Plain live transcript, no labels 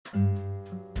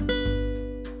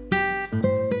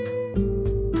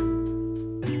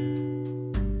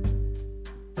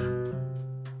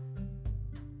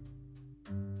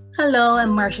Hello, I'm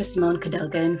Marcia Simone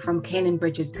Cadogan from Canaan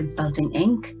Bridges Consulting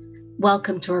Inc.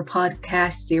 Welcome to our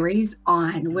podcast series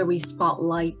on where we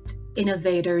spotlight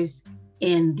innovators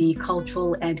in the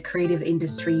cultural and creative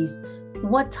industries.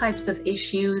 What types of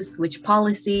issues, which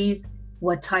policies,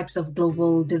 what types of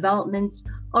global developments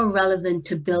are relevant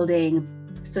to building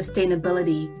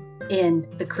sustainability in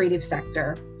the creative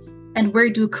sector? And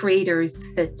where do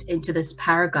creators fit into this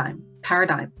paradigm?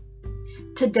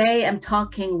 Today, I'm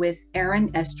talking with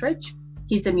Aaron Estridge.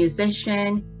 He's a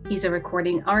musician, he's a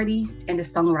recording artist and a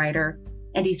songwriter,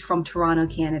 and he's from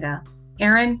Toronto, Canada.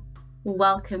 Aaron,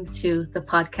 welcome to the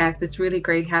podcast. It's really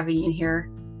great having you here.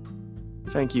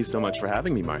 Thank you so much for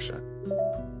having me, Marcia.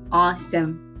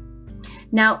 Awesome.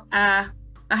 Now, I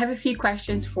have a few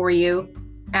questions for you,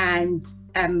 and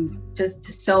I'm just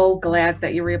so glad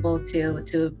that you're able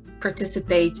to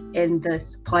participate in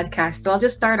this podcast. So I'll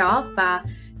just start off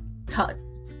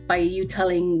by you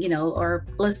telling, our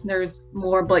listeners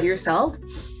more about yourself.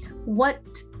 What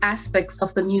aspects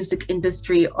of the music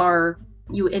industry are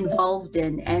you involved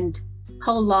in, and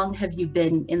how long have you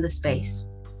been in the space?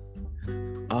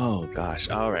 Oh gosh,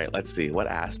 all right, let's see. What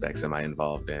aspects am I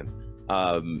involved in?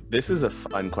 This is a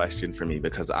fun question for me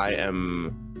because I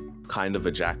am kind of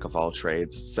a jack of all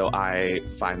trades. So I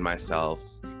find myself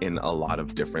in a lot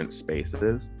of different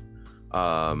spaces.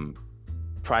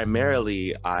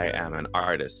 Primarily, I am an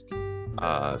artist.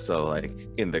 So like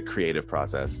in the creative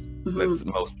process, that's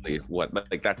mostly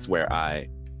that's where I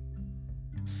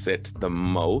sit the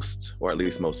most, or at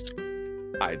least most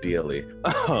ideally.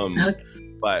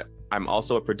 But I'm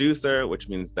also a producer, which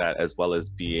means that as well as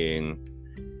being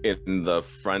in the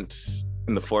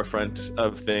forefront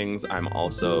of things, I'm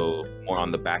also more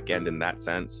on the back end in that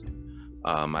sense.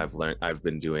 I've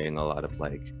been doing a lot of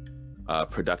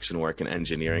production work and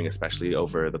engineering, especially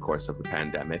over the course of the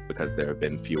pandemic, because there have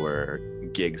been fewer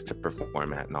gigs to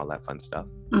perform at and all that fun stuff.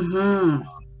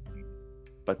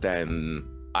 But then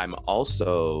I'm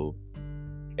also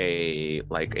a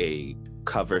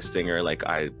cover singer.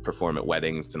 I perform at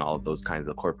weddings and all of those kinds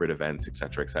of corporate events,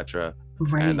 etc.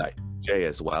 Right. And I DJ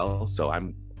as well, so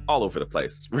I'm all over the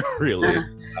place. Really.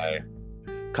 I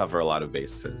cover a lot of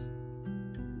bases.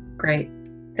 Great.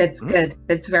 That's good.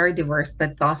 That's very diverse.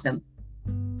 That's awesome.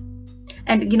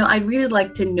 And, I'd really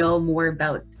like to know more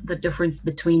about the difference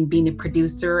between being a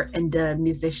producer and a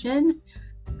musician,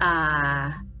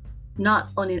 not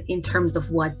only in terms of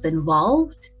what's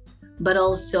involved, but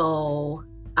also,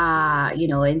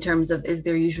 in terms of, is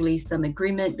there usually some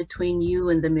agreement between you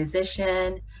and the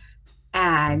musician?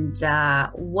 And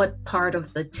what part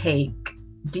of the take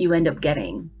do you end up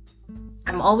getting?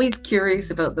 I'm always curious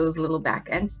about those little back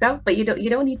end stuff, but you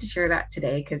don't need to share that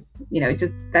today because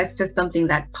that's just something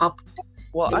that popped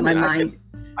in my mind.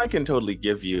 I can totally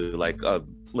give you a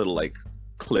little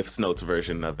Cliff's Notes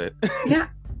version of it. Yeah.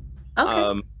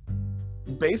 Okay.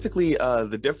 Basically,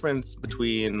 the difference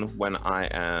between when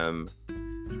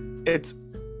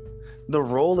the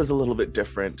role is a little bit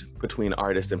different between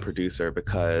artist and producer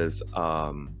because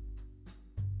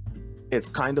it's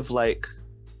kind of like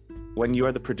when you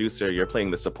are the producer, you're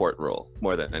playing the support role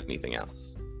more than anything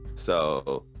else.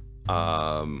 So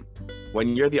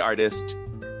when you're the artist,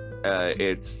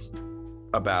 it's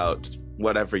about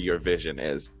whatever your vision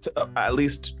is, at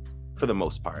least for the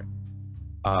most part.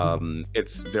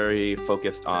 It's very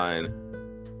focused on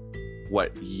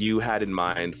what you had in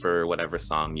mind for whatever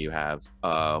song you have,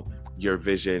 your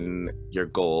vision, your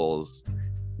goals,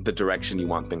 the direction you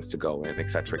want things to go in,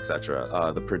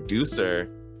 etc. The producer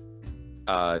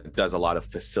does a lot of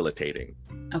facilitating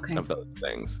of those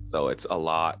things. So it's a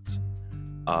lot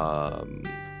of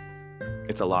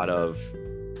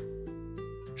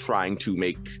trying to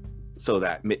make it so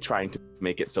that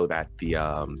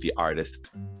the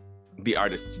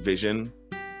artist's vision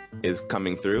is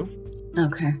coming through.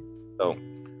 Okay. So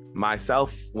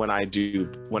myself, when I do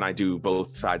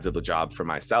both sides of the job for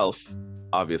myself,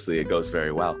 obviously it goes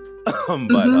very well.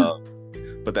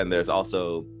 But then there's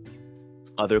also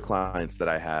other clients that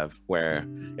I have where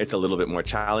it's a little bit more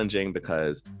challenging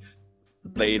because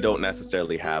they don't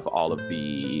necessarily have all of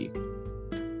the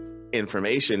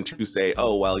information to say,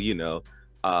 oh, well,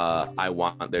 I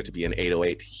want there to be an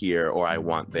 808 here, or I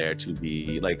want there to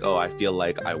be I feel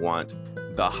like I want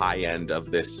the high end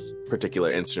of this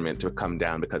particular instrument to come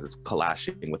down because it's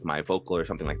clashing with my vocal or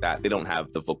something like that. They don't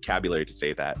have the vocabulary to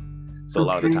say that. So a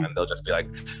lot of the time they'll just be like,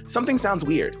 something sounds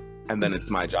weird. And then it's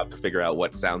my job to figure out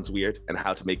what sounds weird and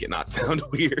how to make it not sound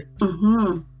weird.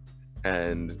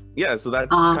 And yeah, so that's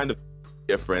kind of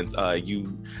difference.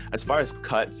 As far as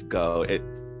cuts go, it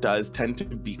does tend to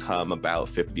become about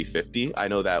 50-50. I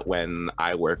know that when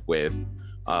I work with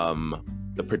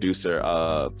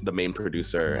the main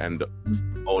producer and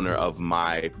owner of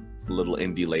my little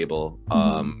indie label,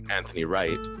 Anthony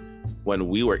Wright. When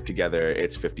we work together,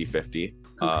 it's 50-50.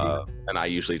 And I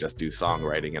usually just do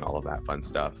songwriting and all of that fun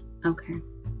stuff. Okay.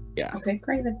 Yeah. Okay,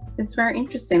 great. That's very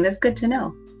interesting. That's good to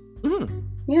know. Mm-hmm.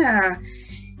 Yeah.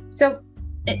 So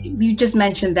you just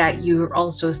mentioned that you're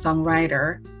also a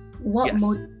songwriter. What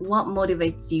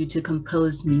motivates you to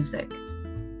compose music?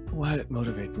 What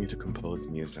motivates me to compose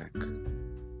music?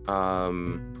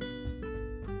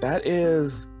 That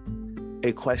is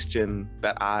a question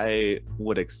that I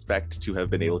would expect to have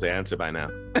been able to answer by now.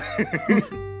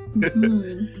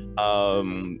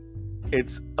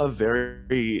 It's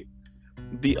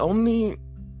the only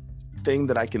thing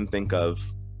that I can think of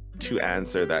to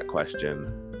answer that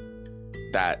question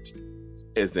that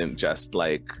isn't just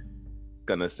like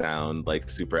gonna sound like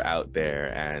super out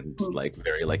there and like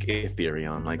very like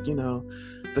ethereal, like, you know,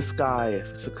 the sky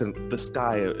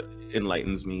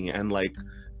enlightens me, and like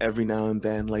every now and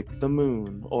then like the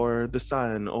moon or the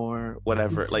sun or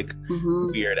whatever, like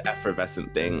weird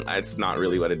effervescent thing. It's not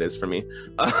really what it is for me.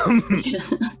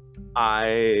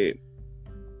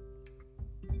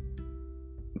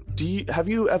 Have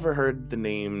you ever heard the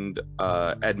name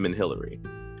Edmund Hillary?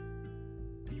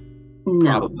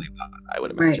 No. Probably not, I would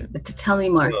imagine. Right, but to tell me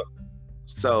more.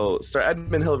 So Sir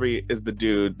Edmund Hillary is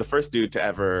the first dude to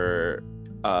ever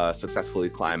successfully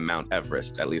climb Mount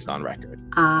Everest, at least on record.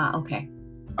 Okay.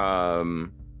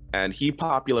 And he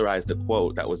popularized a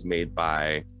quote that was made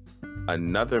by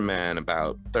another man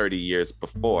about 30 years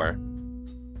before,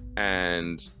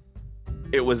 and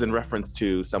it was in reference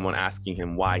to someone asking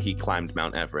him why he climbed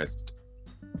Mount Everest,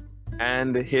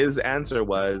 and his answer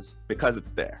was, because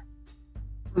it's there.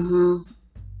 And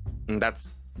that's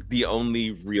the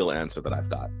only real answer that I've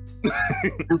got.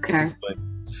 Okay. Like,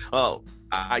 well,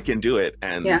 I can do it,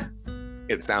 and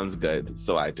it sounds good,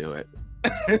 so I do it.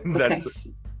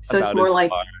 That's so it's more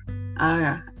like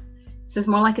so it's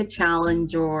more like a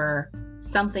challenge or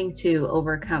something to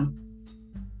overcome.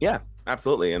 Yeah,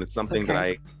 absolutely. And it's something that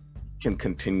I can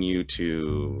continue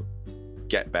to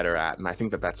get better at. And I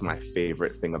think that that's my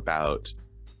favorite thing about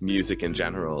music in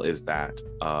general, is that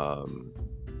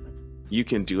you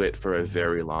can do it for a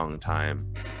very long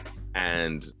time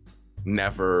and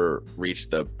never reach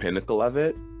the pinnacle of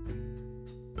it.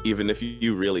 Even if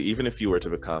you were to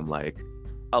become like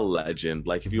a legend,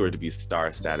 like if you were to be star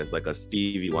status, like a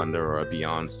Stevie Wonder or a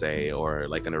Beyonce or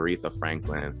like an Aretha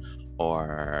Franklin,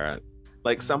 or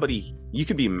like somebody, you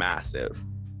can be massive,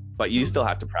 but you still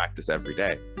have to practice every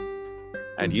day.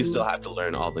 And you still have to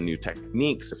learn all the new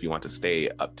techniques if you want to stay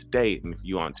up to date. And if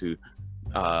you want to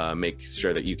make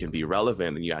sure that you can be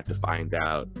relevant, then you have to find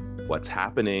out what's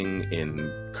happening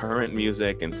in current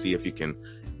music and see if you can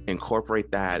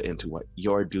incorporate that into what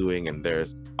you're doing. And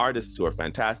there's artists who are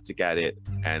fantastic at it,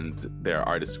 and there are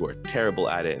artists who are terrible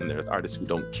at it, and there's artists who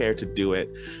don't care to do it,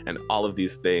 and all of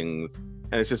these things.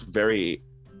 And it's just very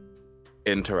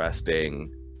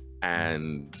interesting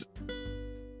and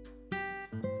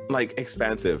like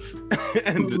expansive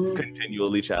and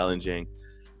continually challenging.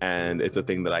 And it's a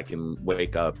thing that I can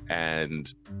wake up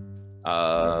and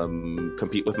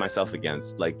compete with myself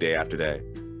against, like day after day.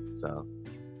 So,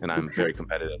 and I'm very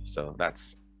competitive, so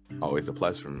that's always a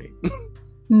plus for me.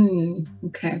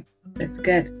 Okay, that's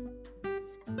good.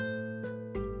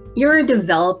 You're a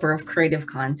developer of creative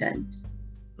content.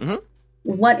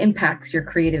 What impacts your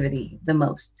creativity the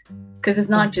most? Because it's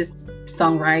not just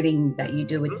songwriting that you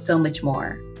do, it's so much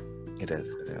more. It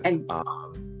is. And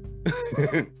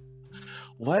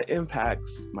what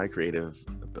impacts my creative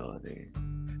ability?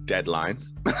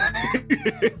 Deadlines.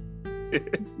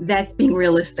 That's being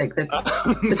realistic. That's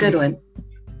a good one.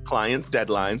 Clients'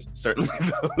 deadlines, certainly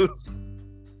those.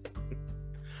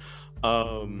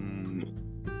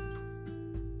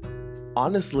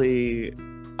 Honestly,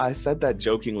 I said that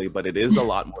jokingly, but it is a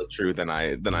lot more true than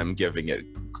I'm giving it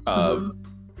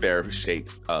fair shake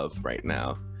of right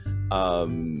now.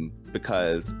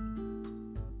 Because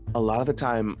a lot of the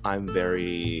time I'm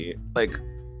very, like,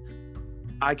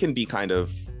 I can be kind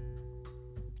of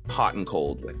hot and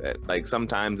cold with it. Like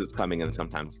sometimes it's coming and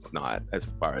sometimes it's not, as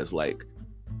far as like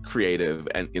creative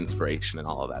and inspiration and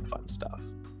all of that fun stuff.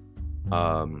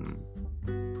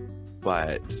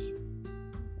 But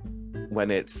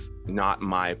when it's not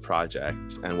my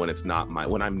project and when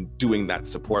I'm doing that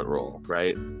support role,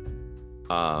 right?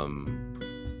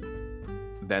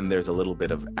 Then there's a little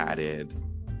bit of added,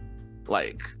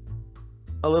 like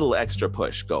a little extra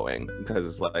push going, because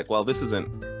it's like, well, this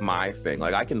isn't my thing.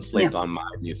 Like I can flake on my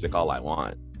music all I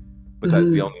want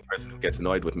because the only person who gets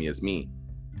annoyed with me is me.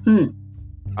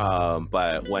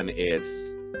 But when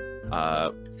it's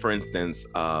For instance,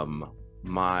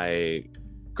 my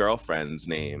girlfriend's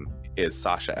name is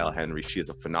Sasha L. Henry. She's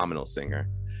a phenomenal singer,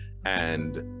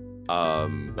 and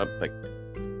like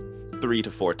 3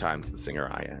 to 4 times the singer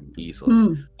I am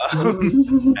easily.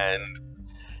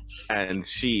 And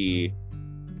she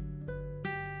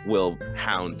will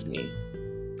hound me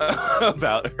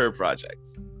about her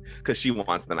projects because she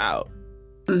wants them out.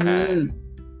 And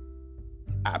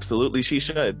absolutely she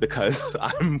should, because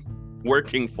I'm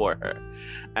working for her.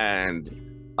 And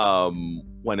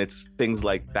when it's things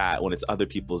like that, when it's other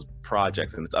people's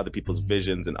projects and it's other people's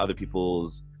visions and other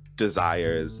people's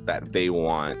desires that they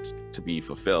want to be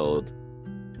fulfilled,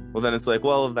 well, then it's like,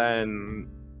 well, then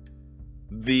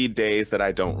the days that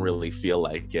I don't really feel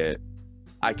like it,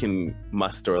 I can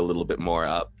muster a little bit more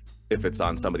up if it's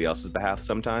on somebody else's behalf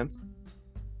sometimes.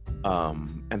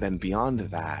 And then beyond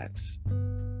that,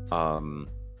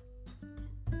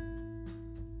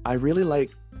 I really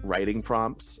like writing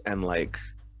prompts and like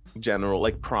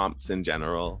prompts in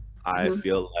general. I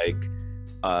feel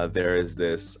like there is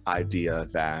this idea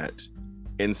that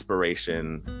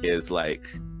inspiration is like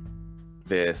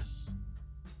this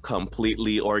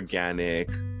completely organic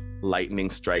lightning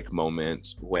strike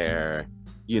moment where,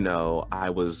 you know, I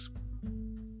was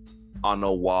on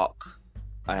a walk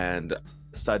and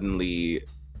suddenly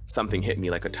something hit me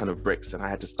like a ton of bricks and I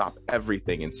had to stop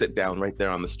everything and sit down right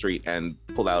there on the street and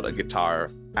pull out a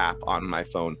guitar app on my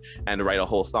phone and write a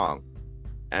whole song.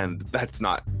 And that's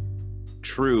not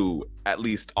true, at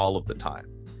least all of the time.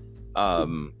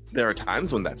 There are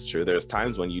times when that's true. There's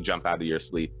times when you jump out of your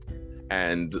sleep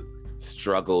and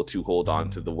struggle to hold on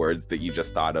to the words that you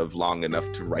just thought of long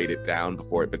enough to write it down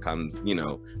before it becomes, you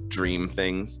know, dream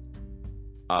things.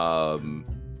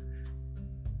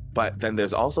 But then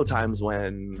there's also times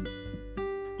when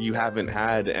you haven't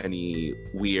had any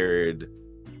weird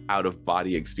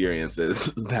out-of-body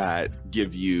experiences that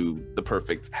give you the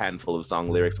perfect handful of song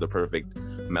lyrics, the perfect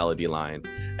melody line,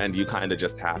 and you kind of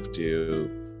just have to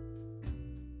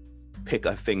pick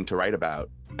a thing to write about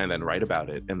and then write about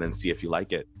it and then see if you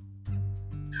like it.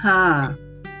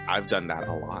 I've done that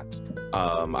a lot.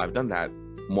 I've done that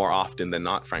more often than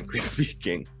not, frankly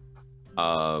speaking.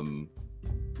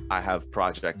 I have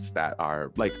projects that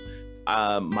are like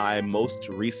my most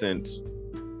recent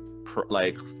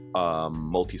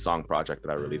multi-song project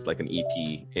that I released, like an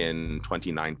EP in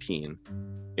 2019,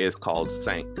 is called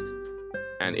Sank,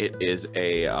 and it is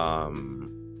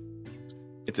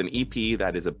it's an EP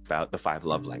that is about the 5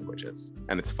 love languages,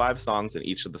 and it's 5 songs, and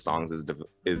each of the songs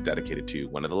is dedicated to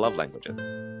one of the love languages.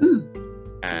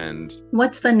 And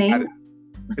what's the name?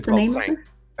 What's the name? Sank,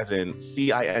 as in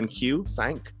CINQ,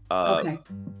 Sank. Okay.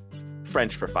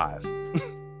 French for 5.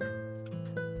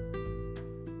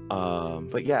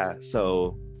 But yeah,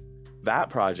 so that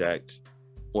project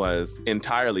was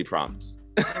entirely prompts.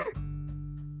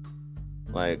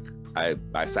 Like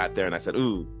I sat there and I said,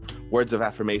 ooh, words of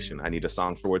affirmation. I need a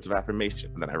song for words of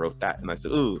affirmation. And then I wrote that. And I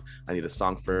said, ooh, I need a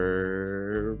song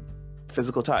for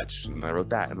physical touch. And I wrote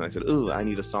that. And then I said, ooh, I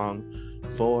need a song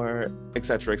for et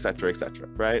cetera, et cetera, et cetera.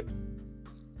 Right?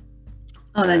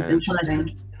 Oh, that's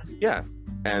interesting. Yeah.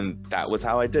 And that was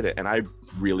how I did it. And I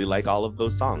really like all of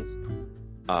those songs.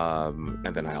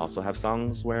 And then I also have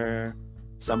songs where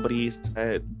somebody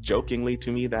said jokingly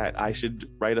to me that I should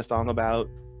write a song about.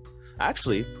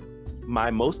 Actually,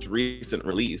 my most recent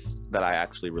release that I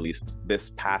actually released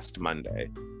this past Monday.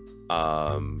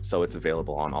 So it's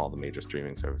available on all the major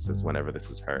streaming services whenever this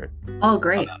is heard. Oh,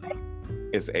 great.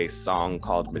 Is a song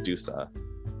called Medusa.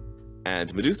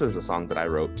 And Medusa is a song that I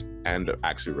wrote and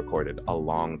actually recorded a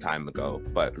long time ago,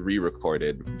 but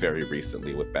re-recorded very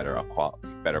recently with better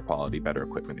quality, better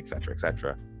equipment, etc.,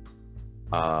 etc.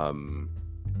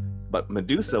 But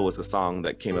Medusa was a song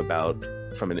that came about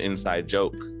from an inside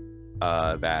joke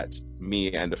that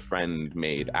me and a friend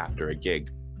made after a gig.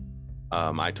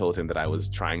 I told him that I was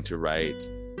trying to write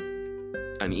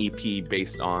an EP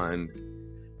based on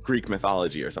Greek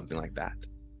mythology or something like that.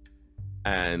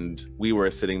 And we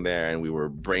were sitting there and we were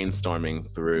brainstorming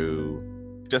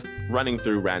through, just running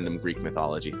through random Greek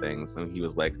mythology things. And he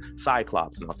was like,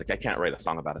 Cyclops. And I was like, I can't write a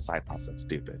song about a Cyclops. That's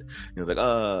stupid. And he was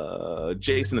like,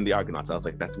 Jason and the Argonauts. I was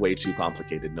like, that's way too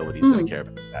complicated. Nobody's going to care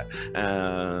about that.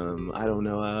 I don't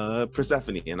know,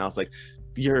 Persephone. And I was like,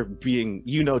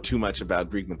 you know too much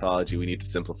about Greek mythology. We need to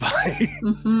simplify.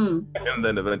 And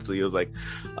then eventually he was like,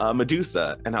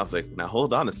 Medusa. And I was like, now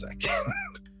hold on a second.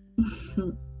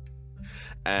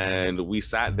 And we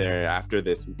sat there after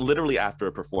this, literally after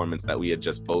a performance that we had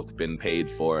just both been paid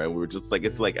for, and we were just like,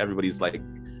 it's like everybody's like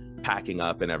packing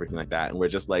up and everything like that, and we're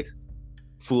just like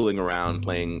fooling around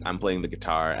I'm playing the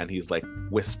guitar, and he's like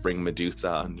whispering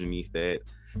Medusa underneath it,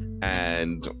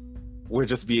 and we're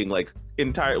just being like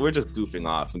we're just goofing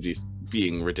off and just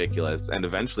being ridiculous. And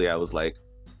eventually I was like,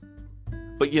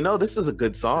 but this is a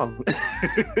good song.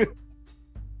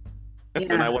 And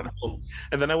then I went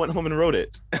home and wrote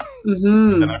it.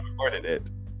 And I recorded it.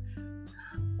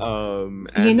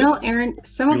 Aaron,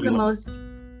 some of the most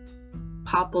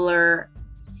popular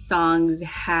songs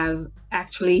have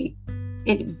actually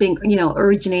been,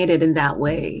 originated in that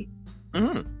way.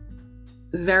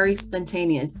 Very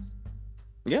spontaneous.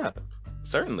 Yeah,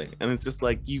 certainly. And it's just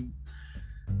like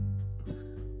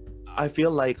I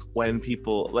feel like when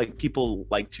people like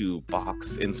to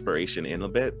box inspiration in a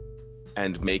bit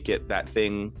and make it that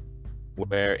thing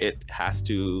where it has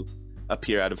to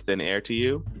appear out of thin air to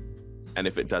you. And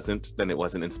if it doesn't, then it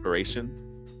wasn't inspiration.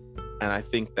 And I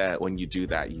think that when you do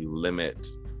that, you limit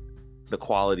the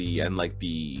quality and like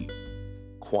the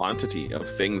quantity of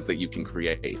things that you can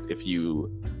create if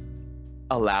you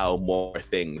allow more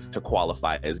things to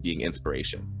qualify as being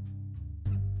inspiration.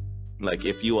 Like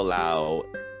if you allow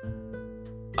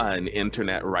an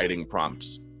internet writing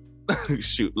prompt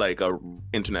like a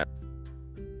internet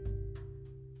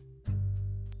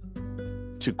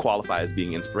to qualify as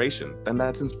being inspiration, then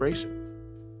that's inspiration.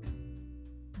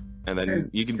 And then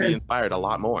you can be inspired a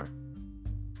lot more.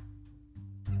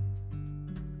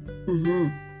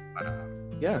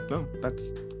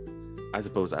 I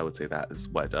suppose I would say that is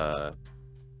what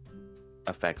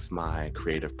affects my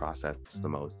creative process the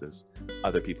most, is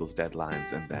other people's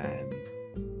deadlines, and then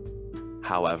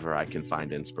however I can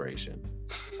find inspiration.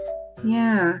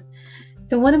 Yeah.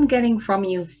 So what I'm getting from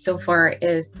you so far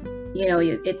is,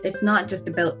 it's not just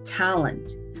about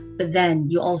talent, but then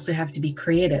you also have to be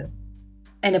creative.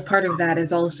 And a part of that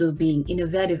is also being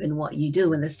innovative in what you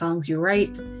do and the songs you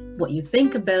write, what you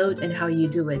think about and how you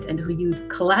do it and who you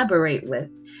collaborate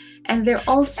with. And there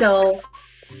also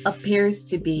appears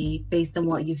to be, based on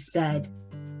what you've said,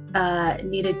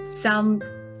 needed some,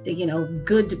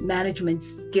 good management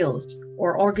skills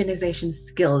or organization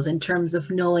skills in terms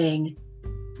of knowing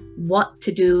what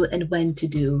to do and when to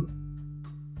do,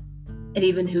 and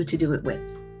even who to do it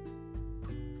with.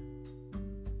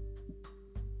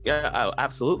 Yeah,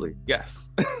 absolutely.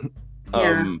 Yes.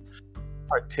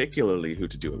 Particularly who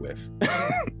to do it with.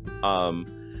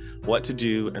 What to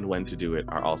do and when to do it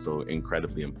are also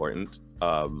incredibly important.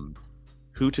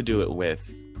 Who to do it with,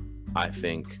 I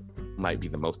think, might be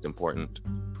the most important.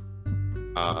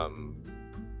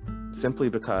 Simply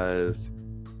because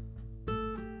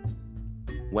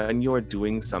when you're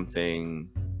doing something,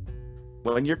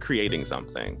 when you're creating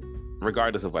something,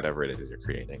 regardless of whatever it is you're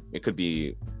creating, it could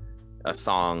be a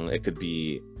song, it could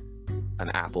be an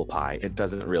apple pie, it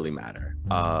doesn't really matter.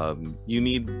 You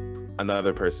need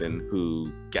another person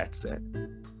who gets it,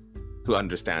 who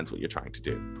understands what you're trying to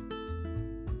do.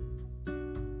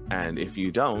 And if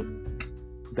you don't,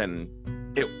 then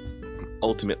it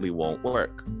ultimately won't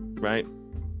work, right?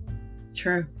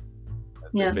 Sure.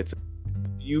 Yeah. If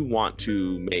you want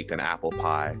to make an apple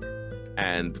pie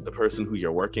and the person who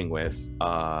you're working with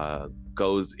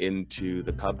goes into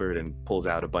the cupboard and pulls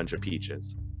out a bunch of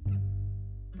peaches,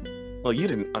 well, you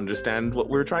didn't understand what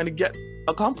we were trying to get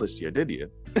accomplished here, did you?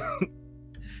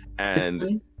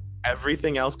 And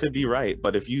everything else could be right,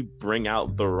 but if you bring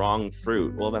out the wrong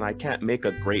fruit, well, then I can't make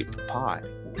a grape pie.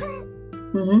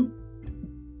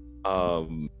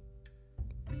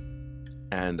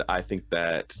 And I think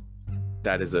that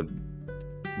is a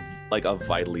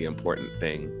vitally important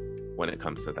thing when it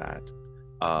comes to that.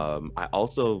 I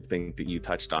also think that you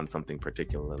touched on something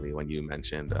particularly when you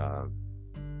mentioned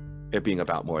it being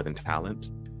about more than talent.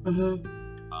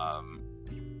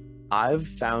 I've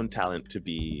found talent to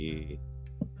be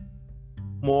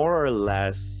more or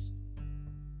less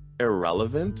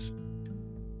irrelevant.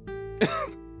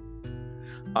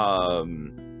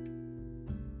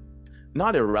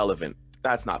 Not irrelevant,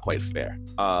 that's not quite fair.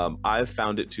 I've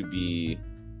found it to be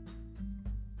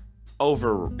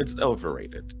it's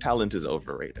overrated. Talent is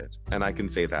overrated, and I can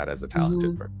say that as a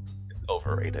talented person. It's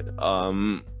overrated.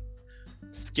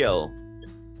 Skill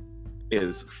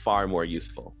is far more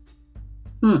useful.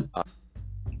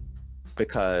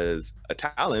 Because a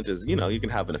talent is, you can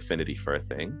have an affinity for a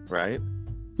thing, right?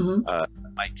 It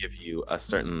might give you a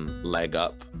certain leg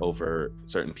up over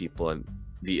certain people in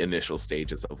the initial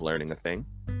stages of learning a thing.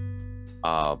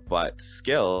 But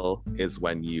skill is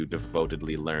when you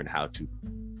devotedly learn how to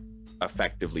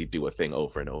effectively do a thing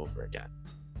over and over again,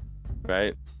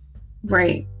 right?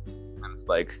 Right. And it's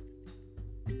like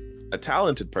a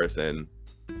talented person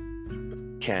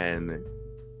can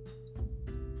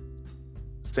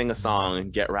sing a song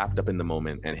and get wrapped up in the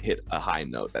moment and hit a high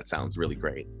note that sounds really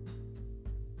great.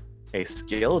 a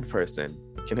skilled person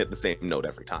can hit the same note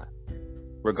every time,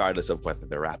 regardless of whether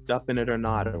they're wrapped up in it or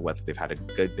not, or whether they've had a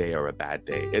good day or a bad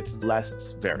day. It's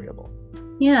less variable.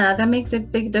 Yeah, that makes a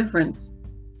big difference.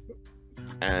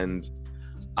 And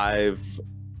I've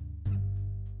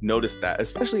noticed that,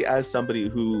 especially as somebody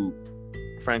who,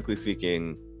 frankly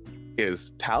speaking,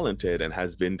 is talented and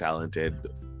has been talented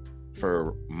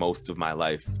for most of my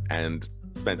life and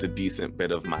spent a decent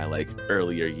bit of my like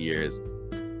earlier years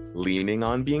leaning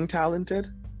on being talented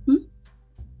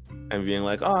and being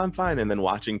like, oh, I'm fine. And then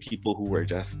watching people who were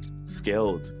just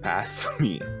skilled pass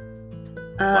me,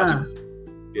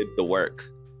 did the work,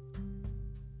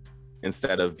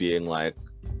 instead of being like,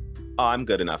 oh, I'm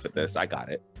good enough at this, I got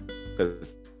it.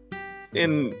 Because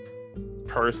in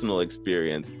personal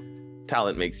experience,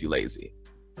 talent makes you lazy.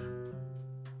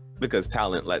 Because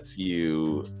talent lets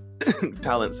you,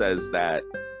 talent says that,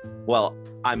 well,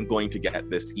 I'm going to get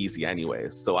this easy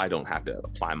anyways, so I don't have to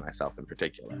apply myself in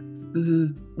particular.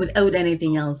 Without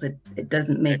anything else, it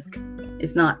doesn't make,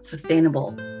 it's not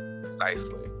sustainable.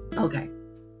 Precisely. Okay.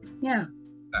 Yeah.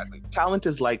 Exactly. Talent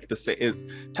is like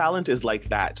talent is like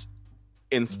that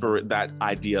that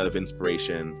idea of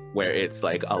inspiration where it's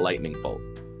like a lightning bolt,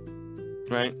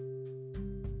 right?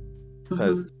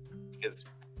 Because it's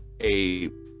a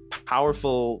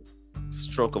powerful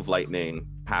stroke of lightning,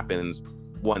 happens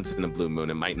once in a blue moon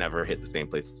and might never hit the same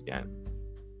place again.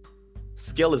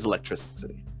 Skill is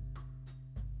electricity.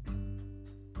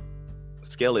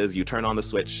 Skill is you turn on the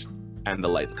switch and the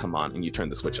lights come on, and you turn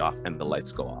the switch off and the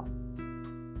lights go off.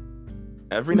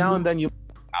 Every now and then you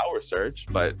power surge,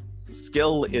 but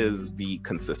skill is the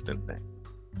consistent thing.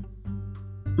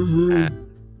 And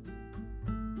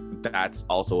that's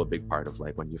also a big part of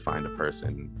like when you find a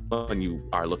person, when you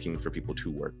are looking for people to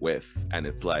work with, and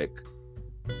it's like,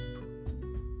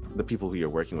 the people who you're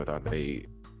working with, are they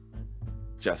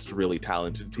just really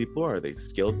talented people? Are they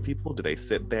skilled people? Do they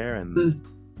sit there and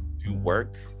do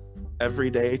work every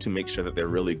day to make sure that they're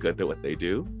really good at what they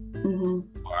do?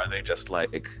 Or are they just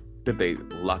like, did they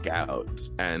luck out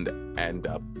and end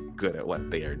up good at what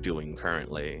they are doing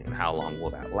currently? And how long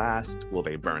will that last? Will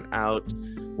they burn out?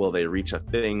 Will they reach a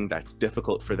thing that's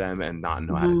difficult for them and not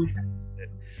know how to handle it,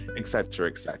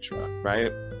 etc.,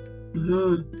 right?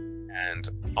 And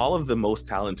all of the most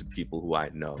talented people who I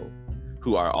know,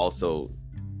 who are also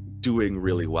doing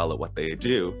really well at what they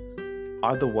do,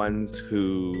 are the ones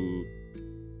who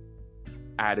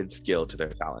added skill to their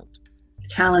talent.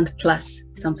 Talent plus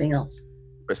something else.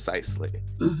 Precisely.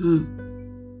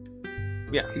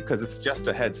 Yeah, because it's just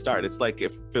a head start. It's like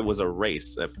if it was a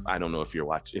race. If I don't know if you're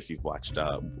watching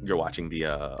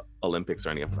the Olympics or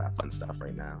any of that fun stuff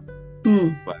right now.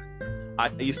 But I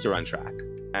used to run track,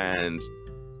 and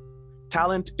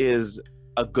talent is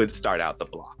a good start out the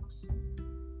blocks,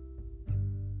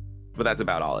 but that's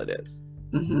about all it is.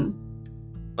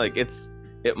 Like it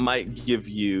might give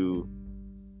you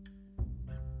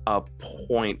a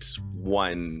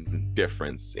 0.1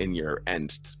 difference in your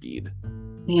end speed.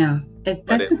 Yeah,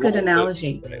 that's a good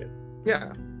analogy.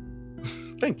 Yeah,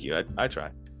 thank you. I try.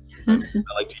 I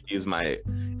like to use my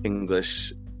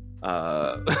English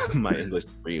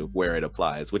degree where it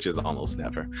applies, which is almost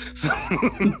never. So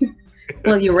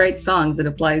well, you write songs, it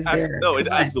applies there. No, it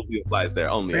absolutely applies there.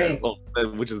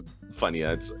 Which is funny.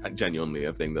 It's genuinely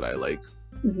a thing that I like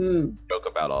joke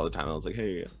about all the time. I was like,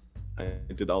 hey, I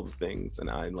did all the things, and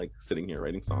I'm like sitting here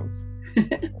writing songs.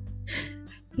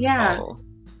 Yeah.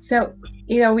 So,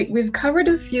 we've covered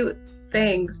a few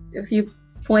things, a few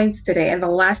points today. And the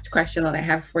last question that I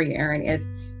have for you, Aaron, is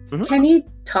can you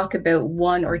talk about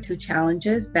one or two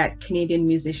challenges that Canadian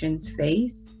musicians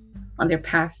face on their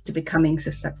path to becoming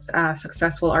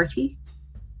successful artists?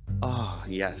 Oh,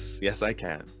 yes. Yes, I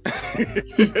can.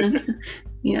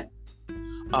 Yeah.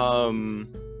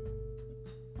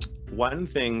 One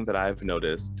thing that I've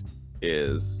noticed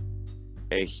is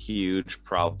a huge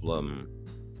problem,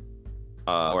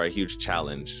 or a huge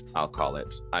challenge, I'll call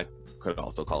it. I could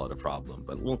also call it a problem,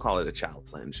 but we'll call it a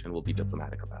challenge and we'll be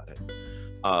diplomatic about it.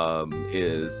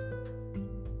 Is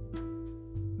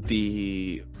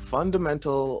the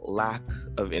fundamental lack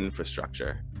of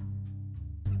infrastructure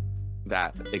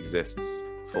that exists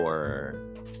for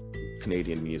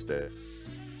Canadian music.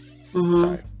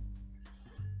 Sorry.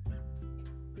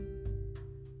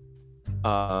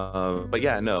 But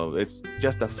yeah, no, it's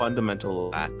just a fundamental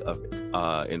lack of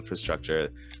infrastructure.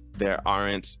 There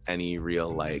aren't any real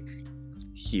like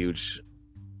huge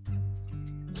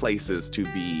places to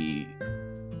be,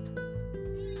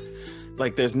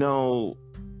 like there's no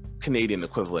Canadian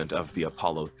equivalent of the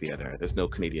Apollo Theater. There's no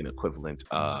Canadian equivalent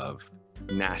of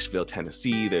Nashville,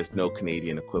 Tennessee. There's no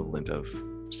Canadian equivalent of,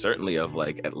 certainly of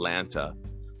like Atlanta.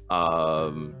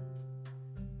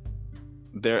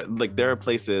 There are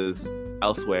places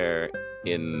elsewhere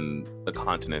in the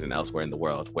continent and elsewhere in the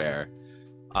world where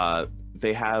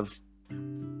they have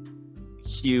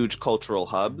huge cultural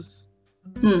hubs,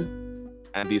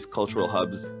 and these cultural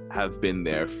hubs have been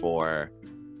there for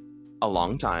a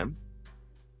long time,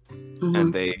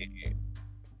 and they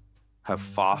have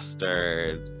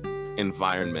fostered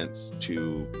environments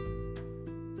to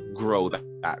grow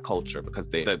that culture, because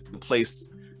the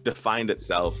place defined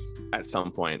itself at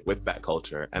some point with that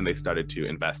culture, and they started to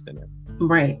invest in it.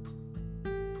 Right.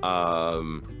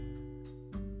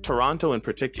 Toronto in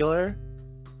particular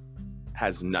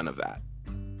has none of that.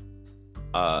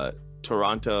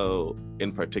 Toronto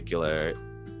in particular,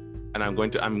 and I'm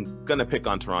gonna pick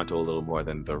on Toronto a little more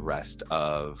than the rest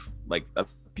of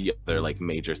the other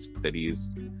major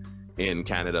cities in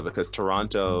Canada, because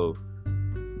Toronto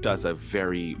does a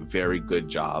very, very good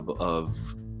job of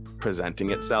presenting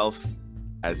itself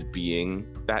as being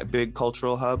that big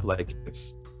cultural hub, like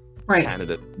it's right.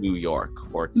 Canada, New York,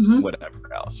 or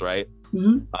whatever else, right?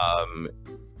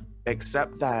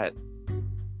 Except that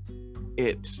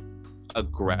it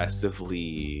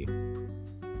aggressively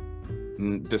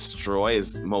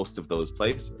destroys most of those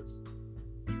places.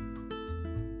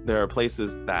 There are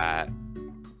places that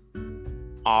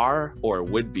are or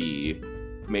would be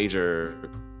major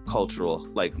cultural,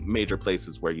 major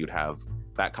places where you'd have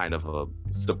that kind of a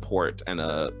support and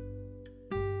a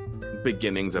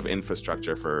beginnings of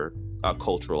infrastructure for a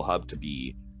cultural hub to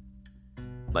be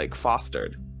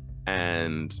fostered,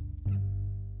 and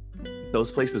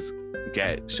those places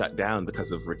get shut down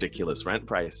because of ridiculous rent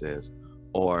prices,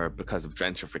 or because of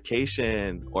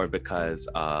gentrification, or because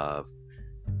of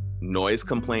noise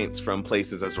complaints from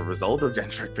places as a result of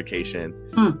gentrification.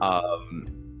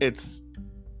 It's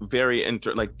very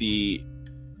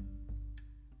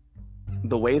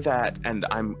the way that, and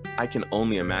I can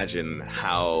only imagine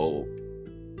how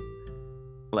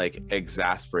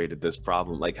exasperated this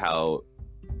problem, how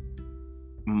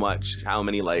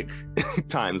many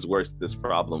times worse this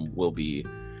problem will be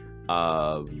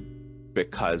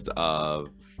because of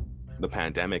the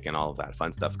pandemic and all of that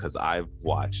fun stuff. Because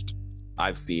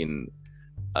I've seen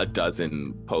a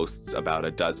dozen posts about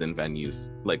a dozen venues,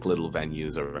 little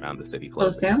venues around the city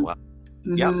closing as well.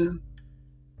 Yep.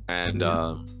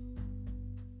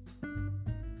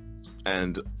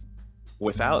 And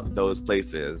without those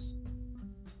places,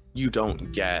 you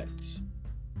don't get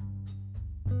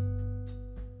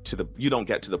to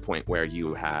the point where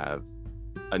you have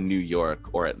a New York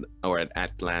or an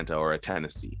Atlanta or a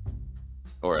Tennessee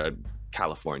or a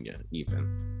California even.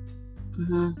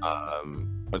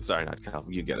 Sorry, not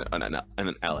California. You get it. And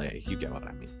an LA. You get what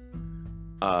I mean.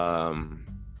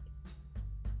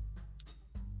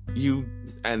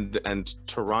 And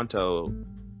Toronto,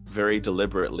 very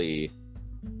deliberately,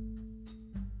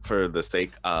 for the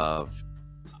sake of,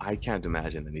 I can't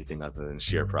imagine anything other than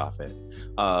sheer profit,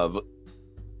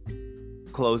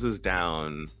 closes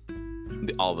down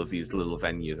all of these little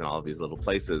venues and all of these little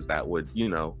places that would,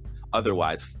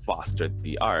 otherwise foster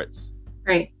the arts,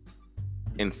 right,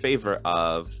 in favor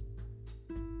of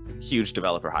huge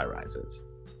developer high-rises.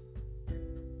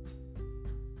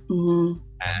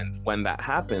 And when that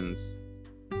happens,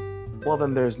 well,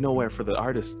 then there's nowhere for the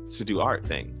artists to do art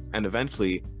things. And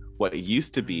eventually, what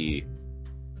used to be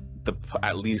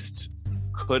at least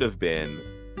could have been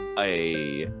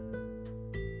a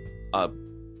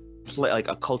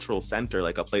cultural center,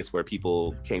 a place where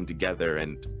people came together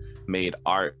and made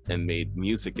art and made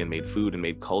music and made food and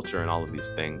made culture and all of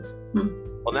these things.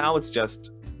 Well, now it's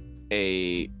just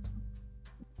a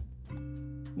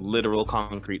literal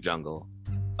concrete jungle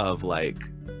of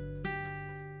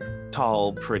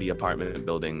tall, pretty apartment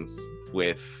buildings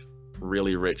with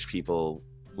really rich people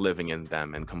living in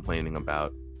them and complaining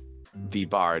about the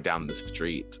bar down the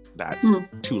street that's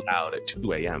too loud at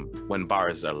 2 a.m. when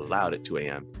bars are loud at 2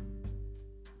 a.m.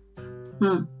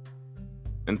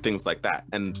 And things like that.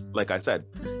 And like I said,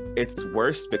 it's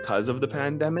worse because of the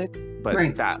pandemic, but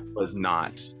right. that was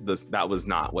not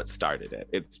what started it.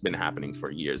 It's been happening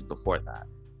for years before that.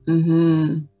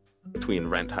 Between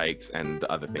rent hikes and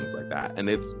other things like that. And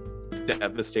it's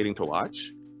devastating to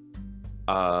watch.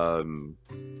 And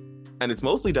it's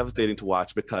mostly devastating to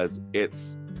watch because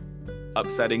it's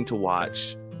upsetting to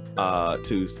watch,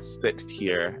 to sit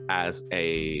here as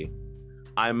I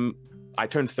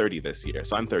turned 30 this year,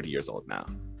 so I'm 30 years old now.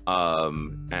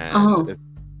 And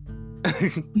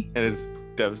it's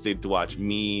devastating to watch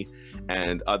me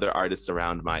and other artists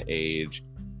around my age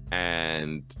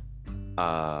and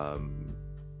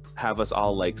have us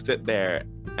all sit there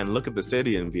and look at the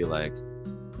city and be like,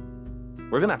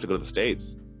 we're gonna have to go to the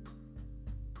States.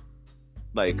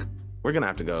 like, we're gonna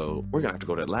have to go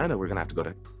to Atlanta, we're gonna have to go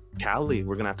to Cali,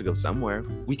 we're gonna have to go somewhere.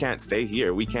 We can't stay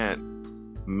here. We can't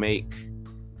make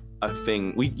a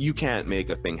thing. You can't make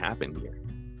a thing happen here.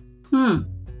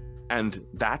 And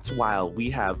that's while we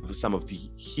have some of the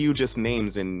hugest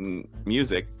names in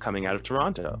music coming out of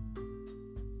Toronto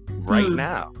right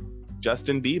now.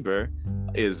 Justin Bieber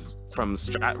is from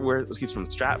he's from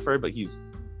Stratford, but he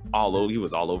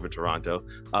was all over Toronto.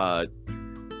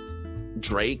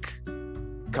 Drake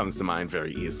comes to mind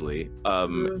very easily.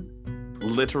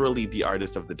 Literally the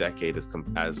artist of the decade as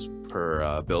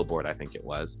per Billboard, I think it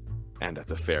was, and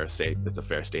that's a fair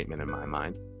statement in my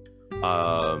mind.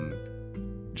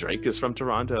 Drake is from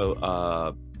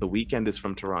Toronto. The Weeknd is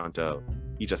from Toronto.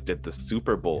 He just did the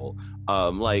Super Bowl.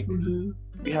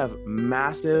 We have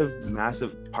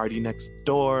massive Party Next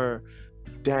Door,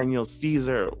 Daniel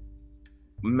Caesar,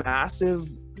 massive,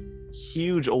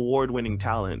 huge award-winning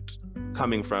talent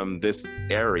coming from this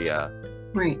area.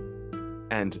 Right.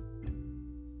 And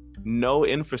no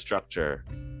infrastructure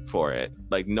for it.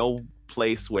 Like, no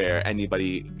place where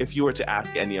anybody, if you were to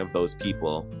ask any of those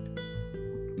people,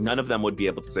 none of them would be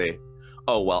able to say,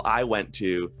 oh, well, I went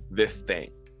to this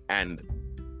thing and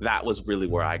that was really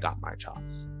where I got my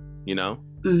chops, you know?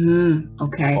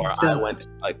 Okay. Or I went,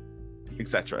 like,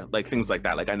 etc. Like, things like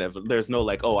that. Like, there's no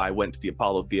like, oh, I went to the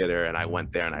Apollo Theater and I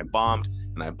went there and I bombed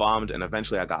and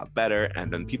eventually I got better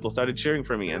and then people started cheering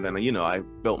for me and then, you know, I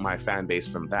built my fan base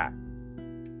from that.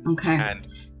 Okay. And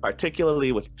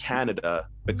particularly with Canada,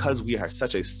 because we are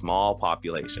such a small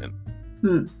population,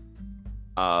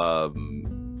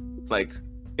 like,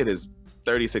 it is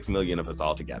 36 million of us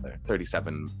all together,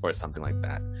 37 or something like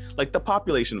that. Like the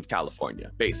population of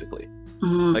California, basically.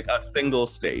 Like a single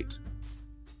state.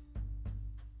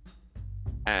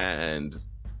 And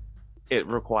it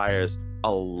requires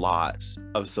a lot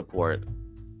of support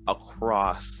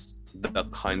across the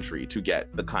country to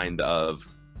get the kind of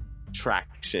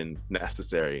traction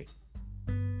necessary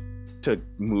to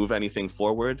move anything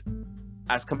forward,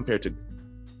 as compared to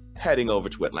heading over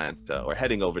to Atlanta or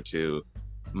heading over to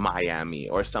Miami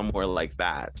or somewhere like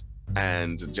that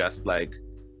and just like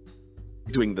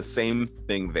doing the same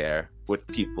thing there with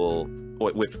people,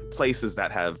 with places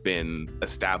that have been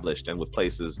established and with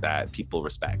places that people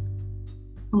respect.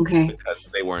 Okay. Because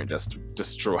they weren't just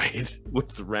destroyed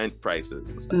with rent prices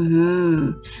and stuff.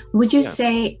 Would you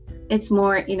say it's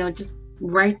more, you know, just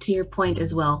right to your point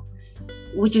as well,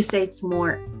 would you say it's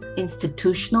more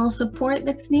institutional support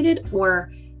that's needed or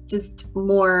just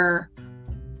more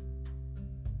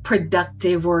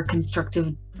productive or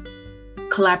constructive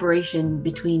collaboration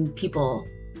between people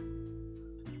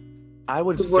I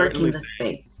would working the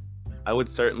space? I would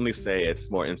certainly say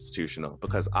it's more institutional,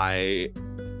 because I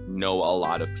know a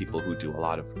lot of people who do a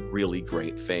lot of really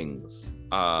great things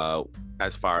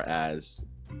as far as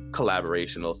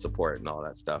collaborational support and all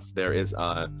that stuff. There is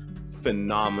a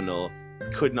phenomenal,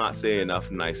 could not say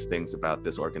enough nice things about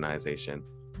this organization,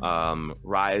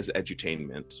 Rise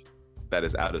Edutainment, that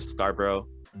is out of Scarborough,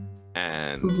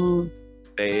 and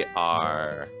they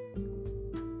are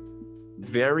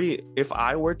very, if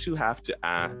I were to have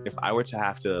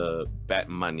to bet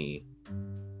money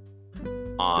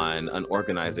on an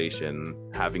organization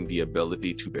having the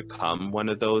ability to become one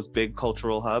of those big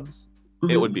cultural hubs,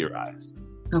 it would be Rise.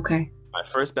 Okay. My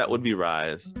first bet would be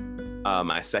Rise.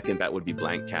 My second bet would be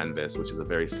Blank Canvas, which is a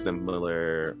very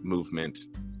similar movement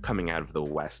coming out of the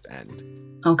West End.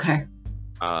 Okay.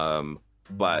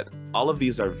 But all of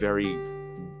these are very,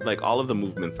 like, all of the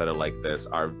movements that are like this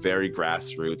are very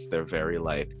grassroots. They're very,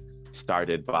 like,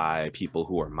 started by people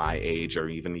who are my age or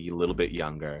even a little bit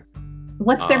younger.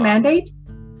 What's their mandate?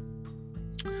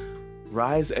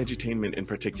 Rise Edutainment in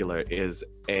particular is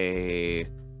a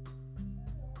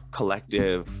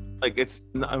collective, like, it's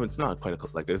not quite a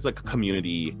collective, it's like a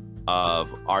community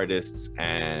of artists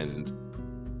and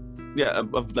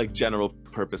of like general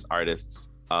purpose artists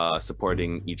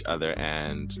supporting each other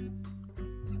and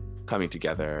coming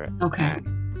together. Okay.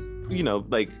 And, you know,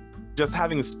 like, just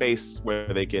having a space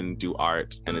where they can do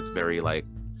art, and it's very like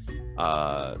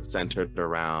centered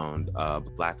around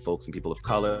Black folks and people of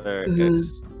color.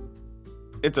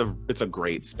 It's a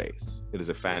great space. It is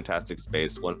a fantastic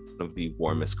space, one of the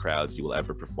warmest crowds you will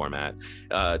ever perform at,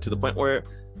 to the point where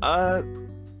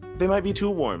they might be too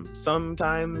warm.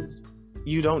 Sometimes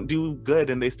you don't do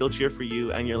good and they still cheer for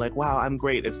you and you're like, wow, I'm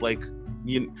great. It's like,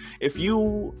 if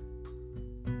you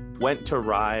went to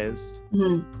Rise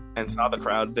and saw the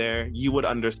crowd there, you would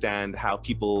understand how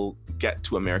people get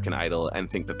to American Idol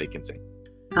and think that they can sing.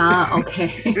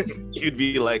 Okay. You'd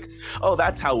be like, oh,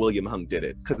 that's how William Hung did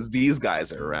it, because these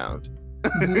guys are around.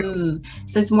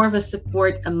 So it's more of a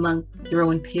support amongst your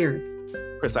own peers.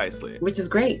 Precisely. Which is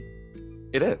great.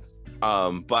 It is.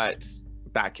 But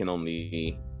that can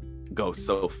only go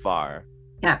so far.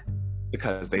 Yeah.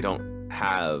 Because they don't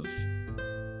have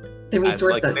the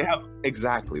resources.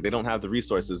 Exactly. They don't have the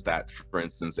resources that, for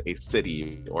instance, a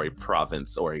city or a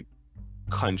province or a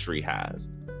country has.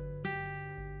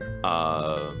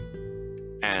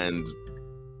 And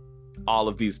all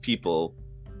of these people,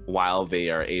 while they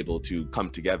are able to come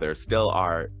together, still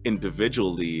are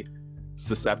individually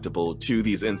susceptible to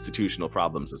these institutional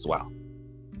problems as well.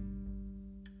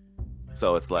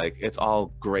 So it's like, it's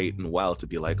all great and well to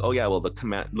be like, oh yeah, well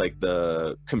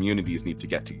the communities need to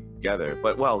get together.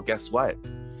 But well, guess what?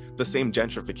 The same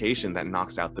gentrification that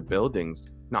knocks out the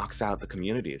buildings knocks out the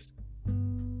communities.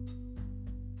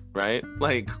 Right?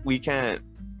 Like, we can't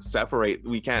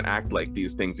act like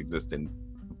these things exist in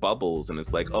bubbles and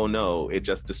it's like, oh no, it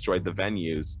just destroyed the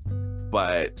venues.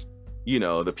 But, you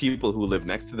know, the people who live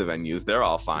next to the venues, they're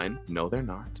all fine. No, they're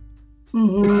not.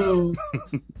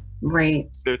 Mm-hmm. Right.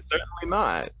 They're certainly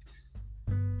not.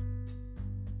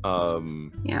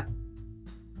 Yeah.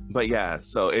 But yeah,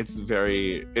 so it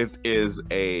is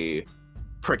a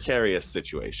precarious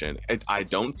situation. I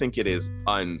don't think it is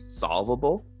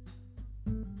unsolvable.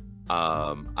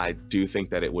 I do think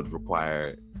that it would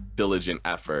require diligent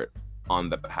effort on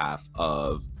the behalf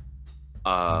of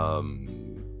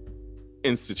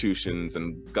institutions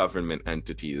and government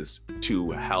entities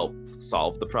to help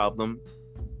solve the problem,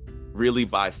 really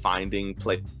by finding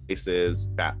places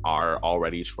that are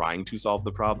already trying to solve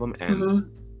the problem and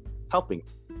helping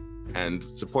and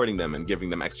supporting them and giving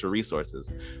them extra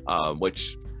resources,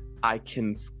 which I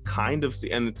can kind of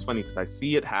see. And it's funny because I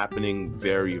see it happening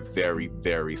very, very,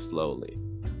 very slowly,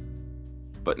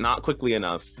 but not quickly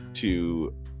enough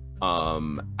to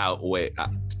outdo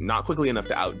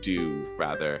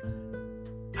rather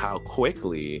how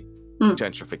quickly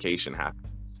gentrification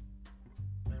happens.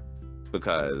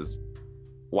 Because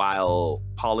while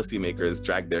policymakers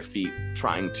drag their feet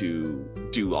trying to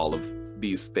do all of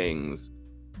these things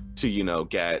to, you know,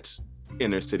 get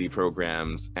inner city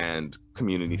programs and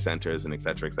community centers and et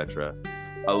cetera,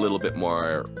 a little bit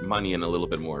more money and a little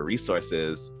bit more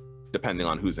resources, depending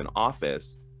on who's in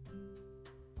office,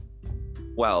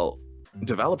 well,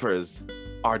 developers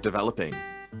are developing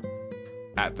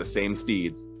at the same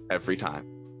speed every time.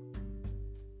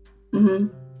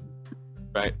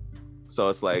 Right? So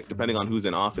it's like, depending on who's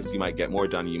in office, you might get more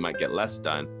done, you might get less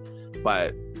done.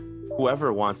 But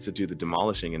whoever wants to do the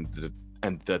demolishing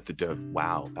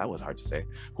wow, that was hard to say.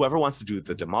 Whoever wants to do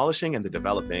the demolishing and the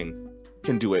developing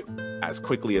can do it as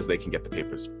quickly as they can get the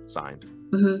papers signed.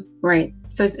 Right.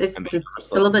 So it's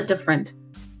just a little bit different.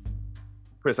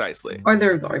 Precisely. Or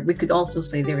we could also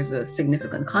say there is a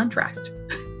significant contrast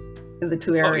in the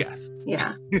two areas. Oh,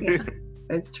 yes. Yeah,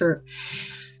 that's true.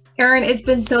 Aaron, it's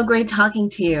been so great talking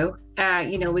to you.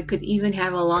 You know, we could even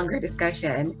have a longer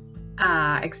discussion,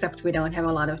 except we don't have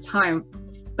a lot of time.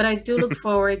 But I do look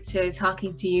forward to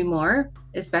talking to you more,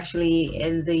 especially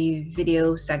in the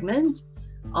video segment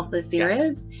of the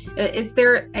series. Yes. Is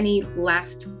there any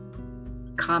last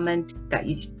comment that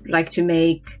you'd like to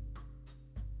make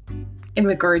in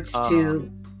regards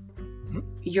to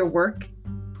your work?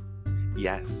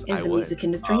 Yes, in the music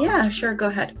industry? Yeah, sure, go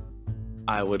ahead.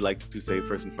 I would like to say,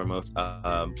 first and foremost,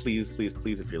 please,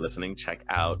 if you're listening, check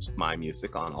out my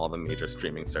music on all the major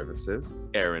streaming services.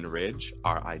 Aaron Ridge,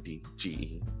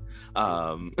 RIDGE.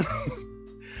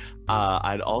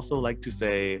 I'd also like to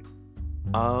say,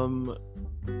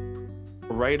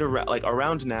 right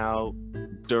around now,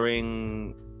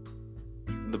 during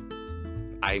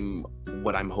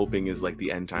what I'm hoping is like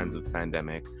the end times of the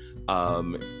pandemic,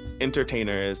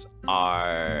 entertainers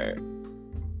are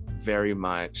very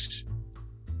much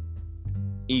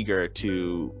eager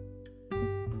to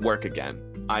work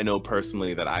again. I know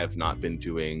personally that I have not been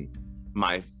doing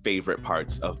my favorite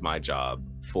parts of my job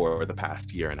for the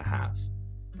past year and a half.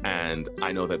 And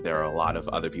I know that there are a lot of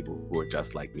other people who are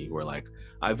just like me, who are like,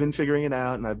 I've been figuring it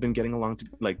out and I've been going along to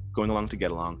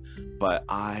get along, but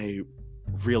I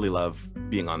really love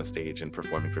being on a stage and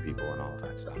performing for people and all of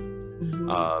that stuff.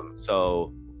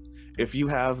 So if you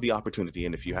have the opportunity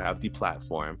and if you have the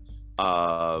platform,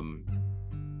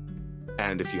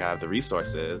 and if you have the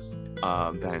resources,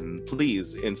 then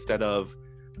please, instead of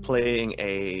playing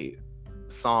a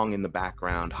song in the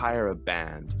background, hire a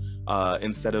band.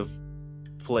 Instead of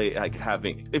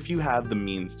if you have the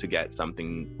means to get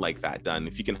something like that done,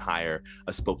 if you can hire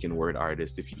a spoken word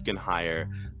artist, if you can hire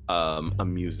a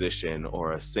musician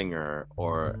or a singer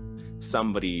or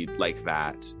somebody like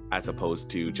that, as opposed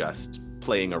to just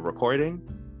playing a recording,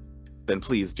 then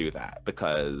please do that,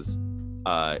 because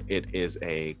it is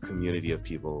a community of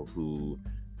people who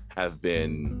have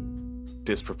been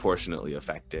disproportionately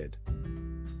affected.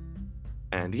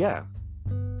 And yeah.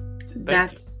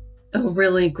 That's a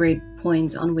really great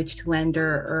point on which to end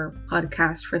our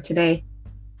podcast for today.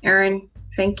 Aaron,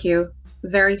 thank you.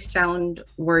 Very sound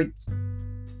words.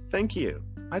 Thank you.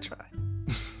 I try.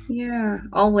 Yeah,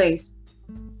 always.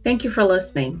 Thank you for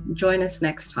listening. Join us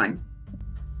next time.